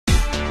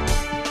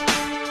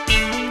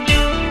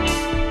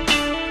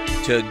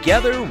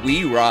Together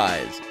we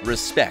rise.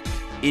 Respect,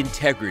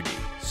 integrity,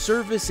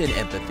 service, and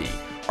empathy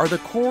are the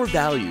core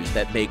values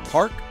that make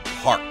Parc,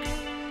 Parc.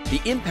 The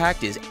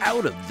impact is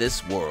out of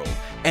this world,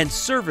 and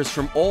service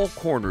from all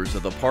corners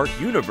of the Parc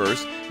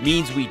universe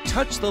means we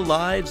touch the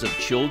lives of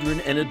children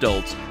and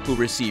adults who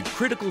receive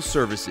critical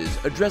services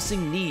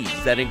addressing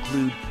needs that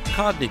include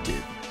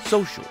cognitive,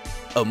 social,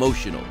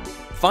 emotional,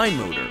 fine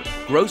motor,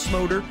 gross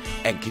motor,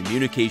 and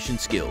communication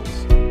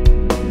skills.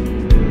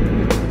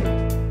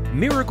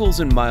 Miracles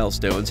and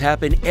milestones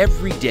happen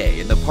every day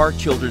in the Parc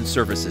Children's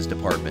Services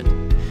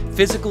Department.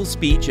 Physical,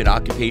 speech, and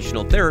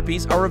occupational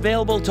therapies are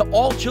available to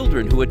all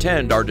children who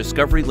attend our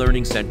Discovery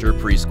Learning Center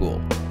preschool.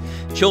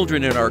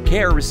 Children in our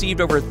care received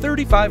over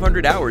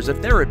 3,500 hours of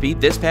therapy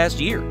this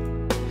past year.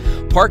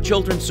 Parc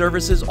Children's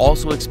Services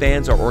also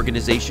expands our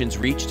organization's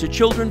reach to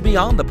children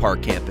beyond the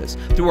Parc campus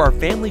through our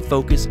Family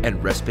Focus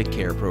and Respite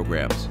Care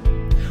programs.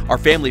 Our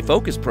Family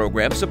Focus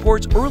program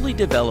supports early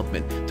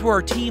development through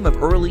our team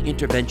of early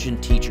intervention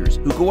teachers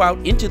who go out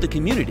into the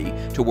community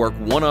to work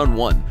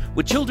one-on-one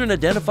with children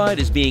identified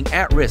as being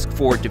at risk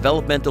for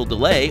developmental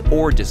delay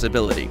or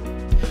disability.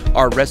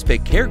 Our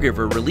Respite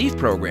Caregiver Relief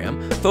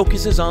Program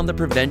focuses on the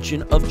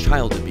prevention of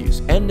child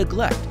abuse and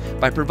neglect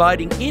by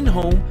providing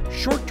in-home,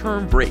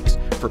 short-term breaks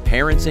for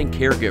parents and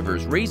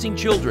caregivers raising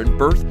children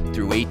birth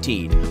through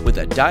 18 with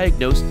a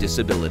diagnosed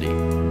disability.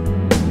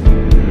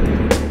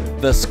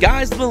 The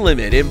sky's the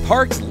limit in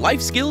Parc's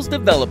Life Skills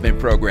Development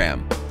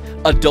Program.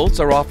 Adults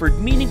are offered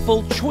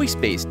meaningful,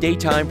 choice-based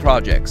daytime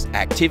projects,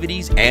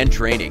 activities, and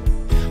training.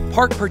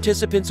 Parc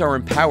participants are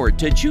empowered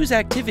to choose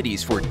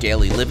activities for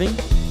daily living,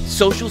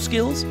 social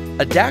skills,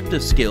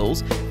 adaptive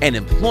skills, and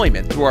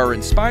employment through our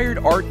inspired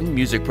art and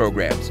music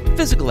programs,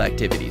 physical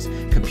activities,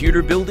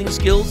 computer building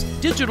skills,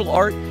 digital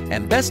art,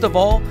 and best of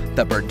all,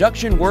 the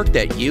production work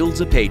that yields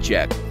a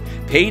paycheck.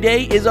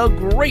 Payday is a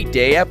great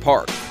day at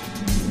Parc.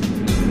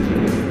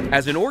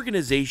 As an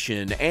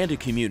organization and a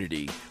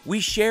community, we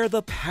share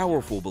the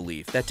powerful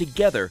belief that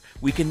together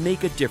we can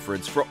make a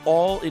difference for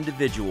all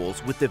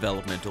individuals with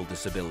developmental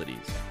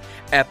disabilities.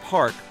 At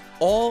Parc,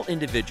 all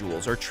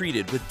individuals are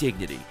treated with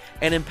dignity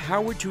and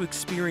empowered to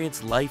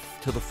experience life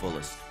to the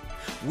fullest.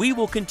 We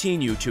will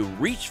continue to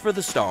reach for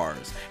the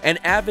stars and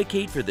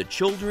advocate for the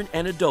children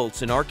and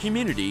adults in our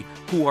community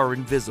who are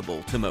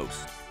invisible to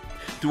most.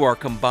 Through our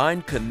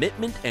combined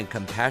commitment and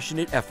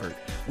compassionate effort,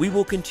 we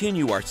will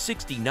continue our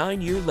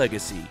 69-year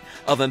legacy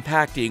of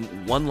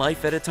impacting one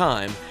life at a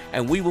time,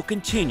 and we will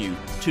continue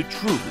to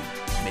truly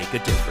make a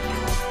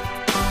difference.